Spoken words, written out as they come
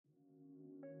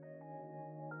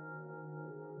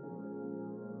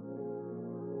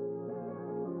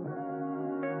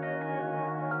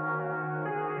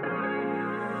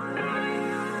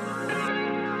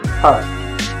Hi,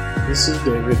 this is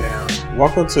David and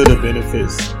welcome to the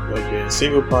Benefits of Being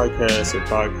Single podcast, a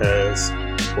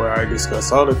podcast where I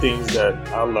discuss all the things that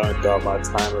I learned throughout my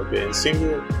time of being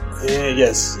single. And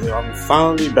yes, I'm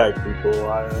finally back,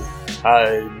 people.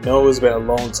 I know it's been a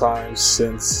long time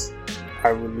since I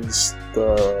released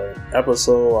the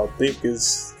episode. I think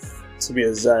to be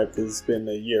exact, it's been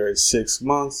a year and 6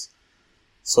 months.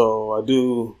 So I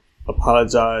do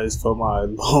apologize for my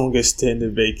long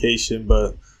extended vacation,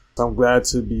 but I'm glad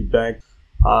to be back.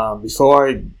 Before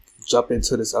I jump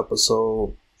into this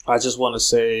episode, I just want to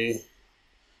say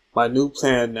my new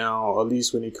plan now, at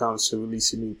least when it comes to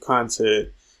releasing new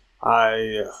content,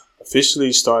 I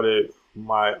officially started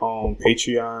my own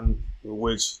Patreon,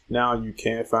 which now you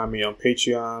can find me on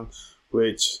Patreon,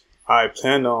 which I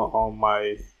plan on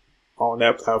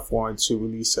that platform to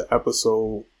release an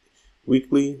episode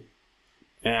weekly.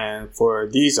 And for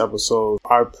these episodes,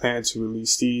 I plan to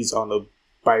release these on a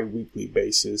bi-weekly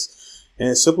basis.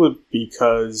 And simply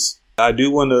because I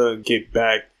do want to get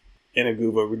back in a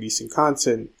groove of releasing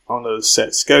content on a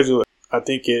set schedule. I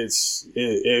think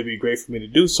it'd be great for me to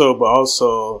do so, but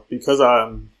also because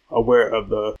I'm aware of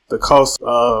the cost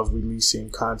of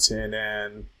releasing content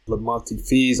and the monthly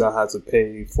fees I have to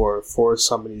pay for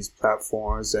some of these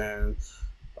platforms and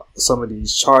some of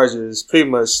these charges. Pretty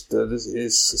much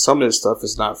some of this stuff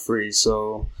is not free.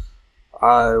 So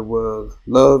I would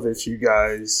love if you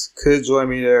guys could join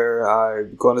me there.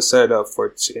 I'm going to set it up for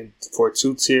two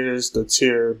tiers. The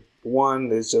tier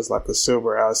 1 is just like a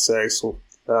silver access for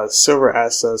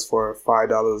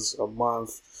 $5 a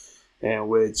month, in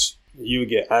which you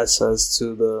get access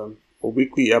to the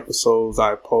weekly episodes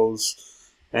I post.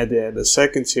 And then the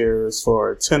second tier is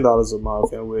for $10 a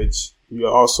month, in which you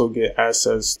also get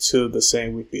access to the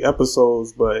same weekly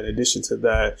episodes. But in addition to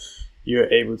that,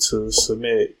 you're able to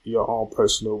submit your own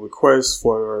personal requests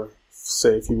for,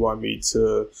 say, if you want me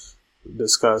to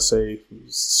discuss a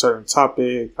certain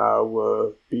topic, I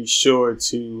will be sure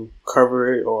to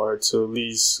cover it or to at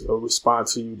least respond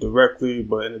to you directly.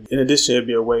 But in addition, it'd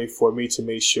be a way for me to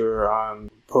make sure I'm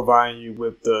providing you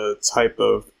with the type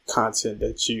of content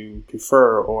that you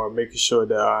prefer, or making sure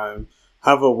that I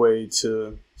have a way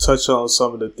to touch on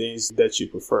some of the things that you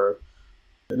prefer.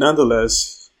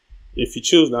 Nonetheless, if you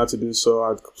choose not to do so,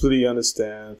 I completely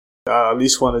understand. I at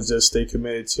least want to just stay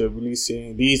committed to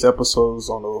releasing these episodes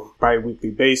on a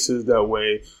bi-weekly basis. That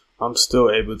way, I'm still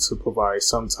able to provide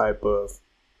some type of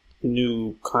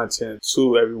new content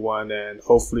to everyone, and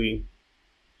hopefully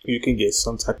you can get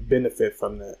some type of benefit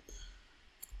from that.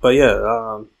 But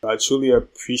yeah, I truly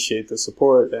appreciate the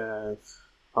support, and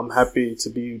I'm happy to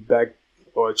be back,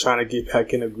 or trying to get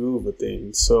back in the groove of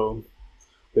things. So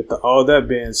with all that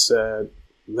being said,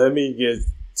 let me get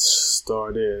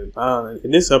started.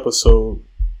 In this episode,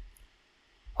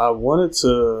 I wanted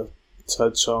to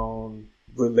touch on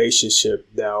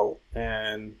relationship doubt.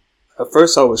 And at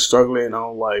first I was struggling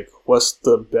on what's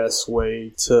the best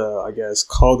way to, I guess,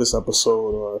 call this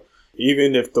episode, or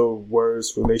even if the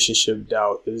words relationship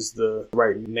doubt is the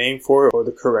right name for it or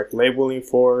the correct labeling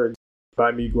for it.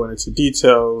 By me going into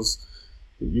details,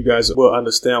 you guys will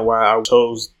understand why I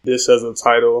chose this as a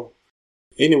title.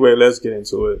 Anyway, let's get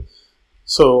into it.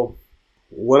 So,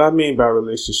 what I mean by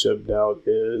relationship doubt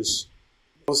is,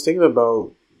 I was thinking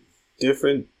about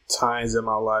different times in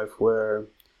my life where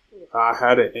I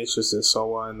had an interest in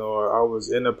someone, or I was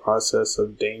in the process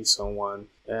of dating someone,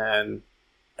 and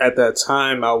at that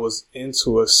time I was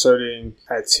into a certain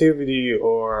activity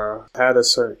or had a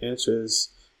certain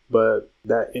interest, but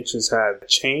that interest had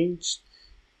changed.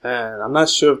 And I'm not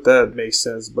sure if that makes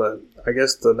sense, but I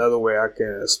guess another way I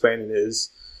can explain it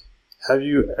is, have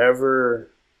you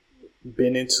ever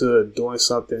been into doing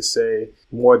something, say,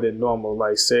 more than normal?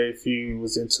 Like, say if you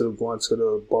was into going to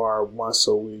the bar once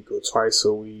a week or twice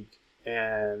a week,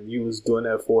 and you was doing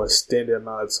that for an extended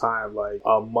amount of time, like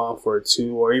a month or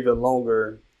two or even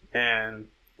longer, and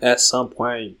at some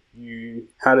point you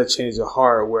had a change of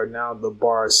heart where now the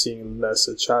bar seemed less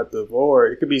attractive. Or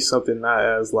it could be something not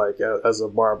as as a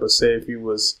bar, but say if you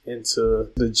was into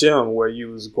the gym, where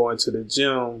you was going to the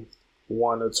gym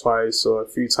one or twice or a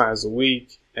few times a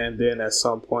week, and then at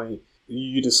some point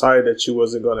you decided that you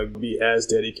wasn't going to be as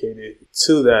dedicated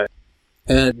to that.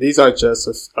 And these are just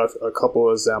a couple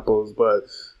of examples, but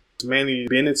mainly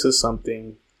being into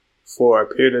something for a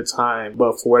period of time,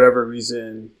 but for whatever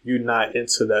reason you're not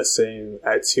into that same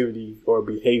activity or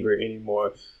behavior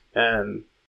anymore. And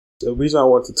the reason I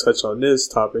want to touch on this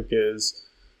topic is,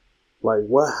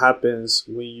 what happens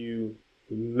when you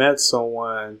met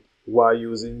someone while you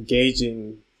was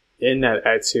engaging in that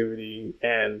activity,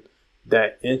 and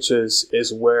that interest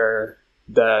is where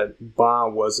that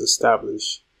bond was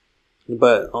established.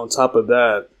 But on top of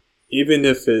that, even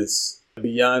if it's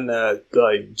beyond that,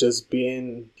 like just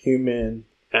being human,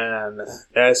 and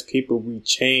as people we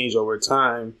change over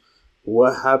time,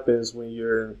 what happens when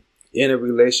you're in a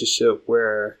relationship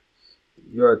where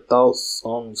your thoughts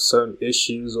on certain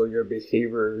issues or your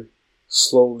behavior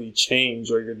slowly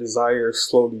change, or your desires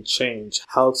slowly change,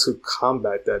 how to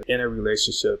combat that in a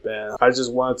relationship. And I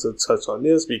just wanted to touch on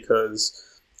this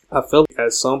because I feel like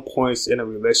at some points in a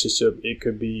relationship, it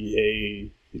could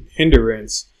be a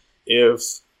hindrance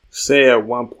if, say, at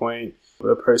one point,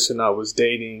 the person I was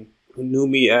dating knew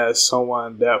me as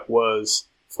someone that was,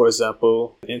 for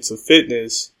example, into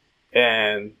fitness,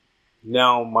 and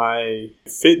now my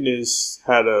fitness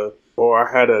I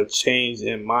had a change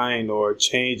in mind, or a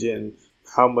change in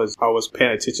how much I was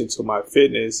paying attention to my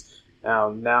fitness.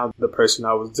 Now the person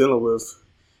I was dealing with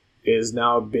is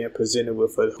now being presented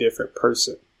with a different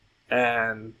person.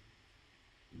 And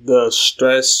the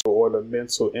stress or the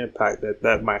mental impact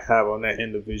that might have on that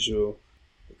individual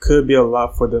could be a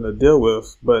lot for them to deal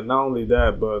with. But not only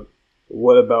that, but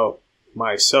what about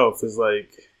myself? Is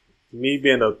like me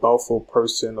being a thoughtful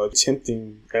person, or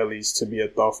attempting at least to be a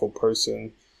thoughtful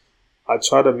person. I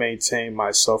try to maintain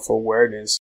my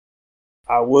self-awareness.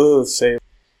 I will say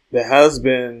there has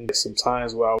been some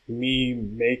times where me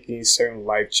making certain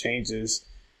life changes,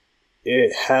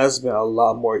 it has been a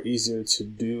lot more easier to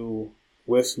do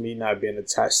with me not being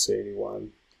attached to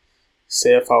anyone.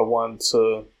 Say if I want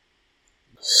to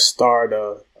start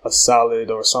a salad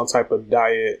or some type of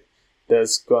diet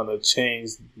that's going to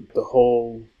change the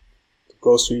whole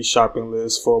grocery shopping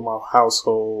list for my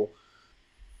household,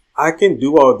 I can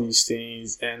do all these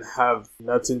things and have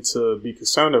nothing to be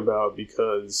concerned about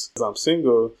because I'm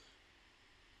single.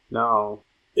 Now,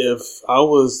 if I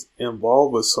was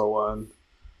involved with someone,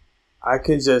 I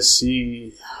can just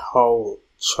see how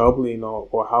troubling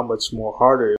or how much more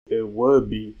harder it would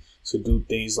be to do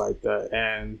things like that.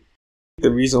 And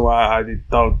the reason why I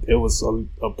thought it was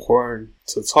important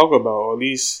to talk about, or at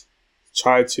least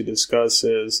try to discuss,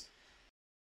 is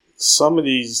some of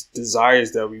these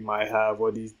desires that we might have,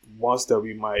 or these wants that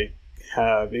we might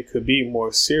have, it could be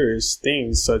more serious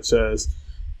things such as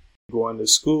going to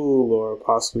school, or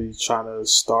possibly trying to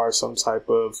start some type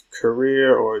of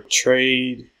career or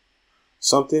trade,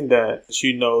 something that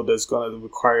that's going to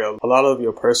require a lot of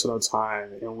your personal time,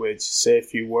 in which, say,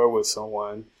 if you were with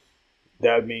someone,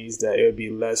 that means that it would be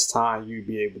less time you'd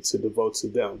be able to devote to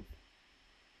them.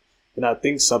 And I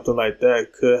think something like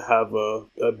that could have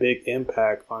a big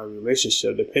impact on a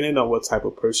relationship, depending on what type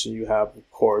of person you have,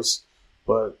 of course.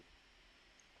 But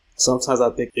sometimes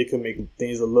I think it can make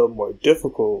things a little more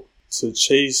difficult to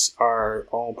chase our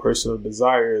own personal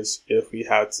desires if we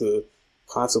have to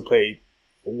contemplate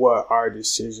what our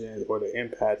decision or the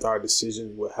impact our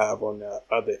decisions will have on the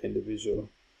other individual.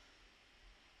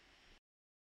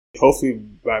 Hopefully,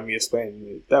 by me explaining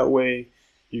it that way,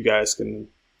 you guys can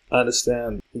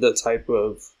understand the type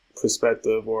of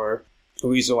perspective or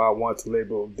reason why I want to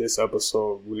label this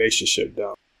episode Relationship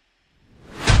Down.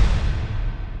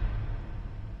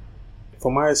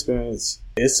 From my experience,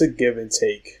 it's a give and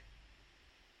take.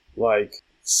 Like,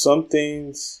 some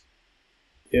things,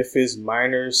 if it's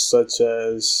minor, such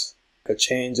as a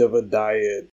change of a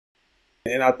diet,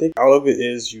 and I think all of it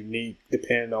is unique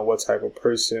depending on what type of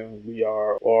person we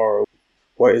are or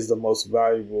what is the most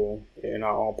valuable in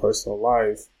our own personal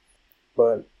life.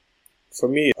 But for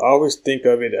me, I always think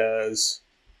of it as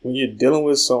when you're dealing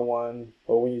with someone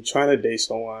or when you're trying to date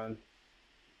someone,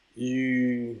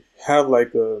 you have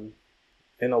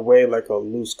in a way, like a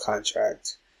loose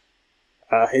contract.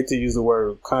 I hate to use the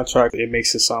word contract. It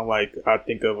makes it sound like I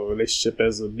think of a relationship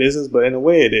as a business, but in a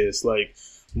way it is. Like,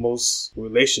 most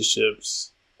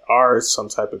relationships are some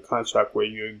type of contract where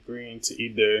you're agreeing to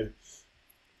either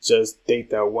just date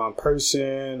that one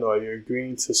person or you're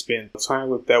agreeing to spend time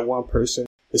with that one person.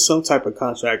 It's some type of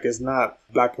contract. It's not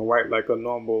black and white like a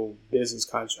normal business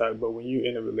contract, but when you're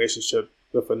in a relationship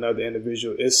with another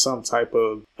individual, it's some type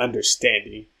of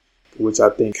understanding, which I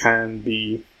think can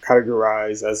be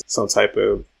categorized as some type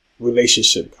of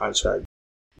relationship contract,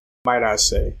 might I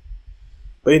say.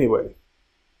 But anyway,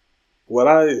 what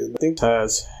I think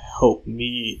has helped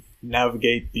me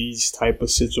navigate these type of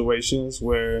situations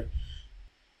where,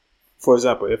 for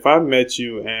example, if I met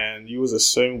you and you was a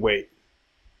certain weight,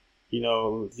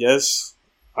 yes,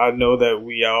 I know that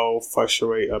we all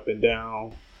fluctuate up and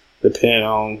down depending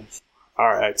on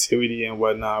our activity and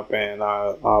whatnot and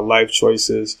our life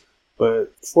choices.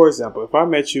 But for example, if I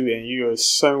met you and you're a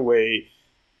certain weight,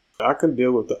 I can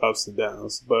deal with the ups and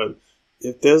downs. But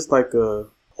if there's like a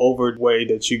overweight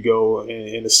that you go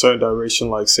in a certain direction.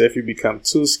 Like say if you become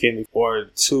too skinny or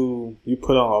you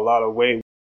put on a lot of weight.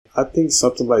 I think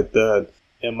something like that,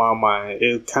 in my mind,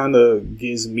 it kind of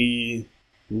gives me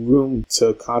room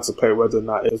to contemplate whether or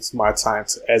not it's my time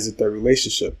to exit the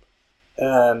relationship.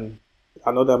 And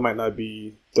I know that might not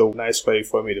be the nice way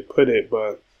for me to put it,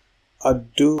 but I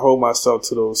do hold myself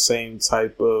to those same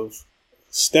type of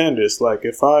standards. Like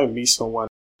if I meet someone,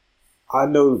 I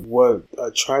know what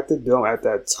attracted them at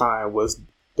that time was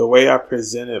the way I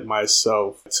presented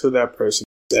myself to that person,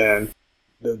 and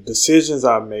the decisions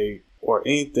I made or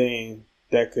anything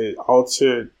that could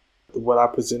alter what I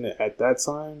presented at that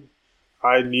time.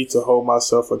 I need to hold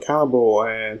myself accountable,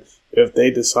 and if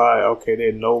they decide, okay,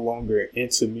 they're no longer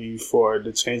into me for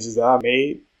the changes that I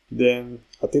made, then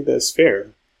I think that's fair.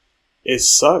 It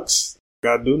sucks.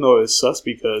 I do know it sucks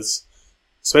because,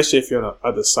 especially if you're on the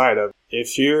other side of it,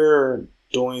 if you're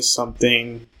doing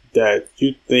something that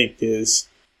you think is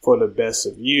for the best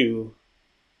of you,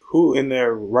 who in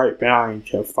their right mind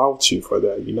can fault you for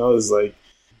that? You know, it's like,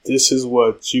 this is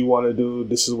what you want to do.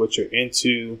 This is what you're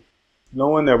into. No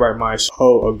one in their right mind should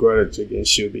hold a grudge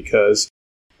against you, because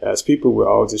as people, we're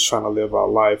all just trying to live our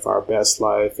life, our best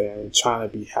life, and trying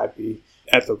to be happy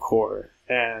at the core.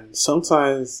 And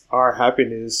sometimes our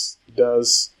happiness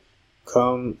does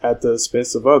come at the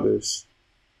expense of others,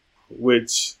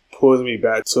 which pulls me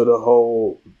back to the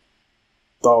whole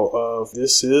thought of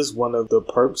this is one of the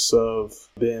perks of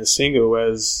being single,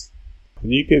 as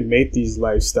you can make these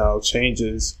lifestyle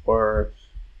changes, or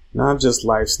not just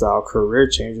lifestyle, career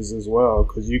changes as well,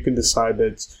 because you can decide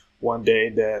that one day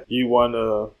that you want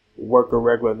to work a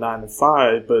regular 9 to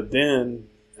 5, but then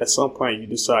at some point you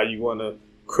decide you want to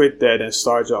quit that and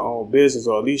start your own business,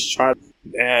 or at least try.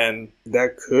 And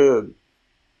that could,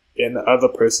 in the other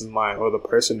person's mind, or the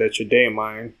person that you're dating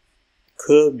mind,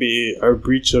 could be a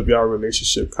breach of your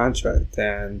relationship contract.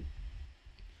 And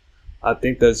I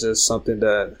think that's just something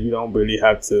that you don't really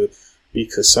have to be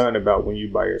concerned about when you're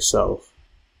by yourself.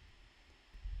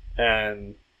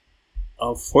 And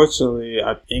unfortunately,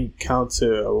 I've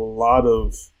encountered a lot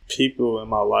of people in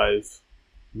my life,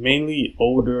 mainly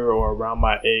older or around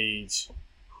my age,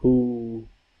 who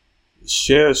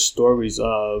share stories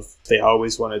of they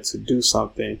always wanted to do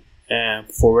something,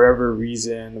 and for whatever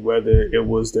reason, whether it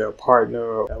was their partner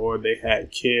or they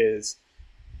had kids,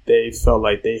 they felt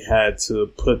like they had to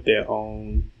put their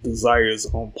own desires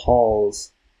on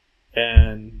pause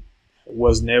and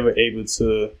was never able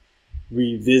to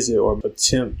revisit or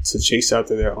attempt to chase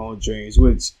after their own dreams,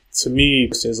 which to me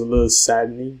is a little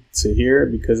saddening to hear,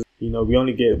 because, you know, we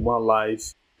only get one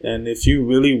life. And if you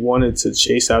really wanted to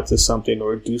chase after something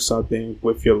or do something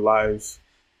with your life,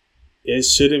 it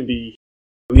shouldn't be,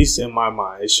 at least in my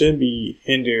mind, it shouldn't be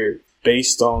hindered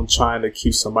based on trying to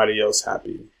keep somebody else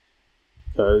happy.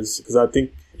 Because I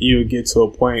think you would get to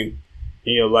a point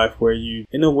in your life where you,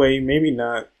 in a way, maybe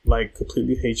not like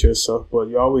completely hate yourself, but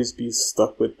you always be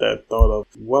stuck with that thought of,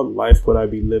 what life would I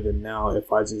be living now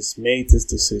if I just made this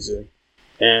decision?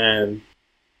 And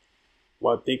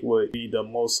what I think would be the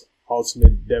most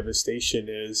ultimate devastation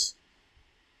is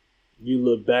you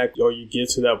look back, or you get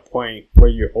to that point where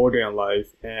you're older in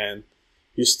life and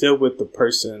you're still with the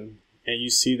person, and you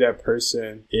see that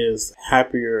person is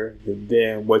happier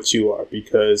than what you are,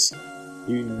 because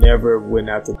you never went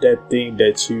after that thing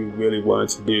that you really wanted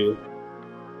to do.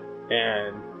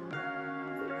 And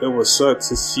it would suck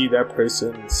to see that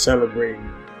person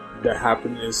celebrating the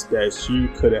happiness that you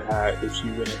could have had if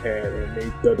you went ahead and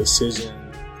made the decision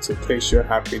to place your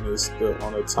happiness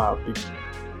on the top.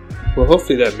 Well,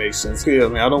 hopefully that makes sense. Yeah, I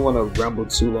mean, I don't want to ramble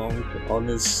too long on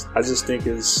this. I just think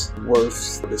it's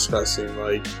worth discussing.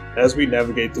 Like, as we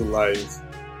navigate through life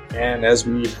and as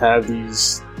we have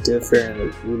these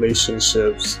different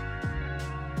relationships,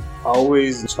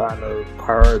 always trying to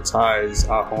prioritize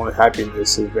our own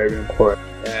happiness is very important.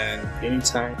 And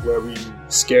anytime where we're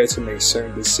scared to make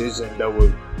certain decisions that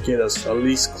would get us at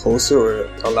least closer or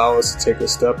allow us to take a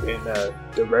step in that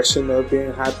direction of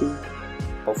being happy,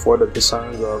 or for the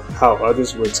concerns of how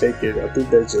others would take it, I think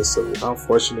that's just an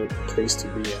unfortunate place to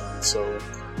be in. So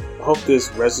I hope this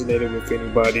resonated with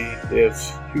anybody.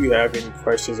 If you have any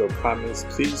questions or comments,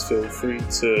 please feel free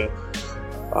to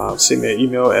send me an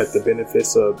email at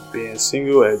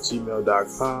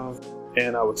thebenefitsofbeingsingle@gmail.com,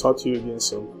 and I will talk to you again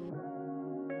soon.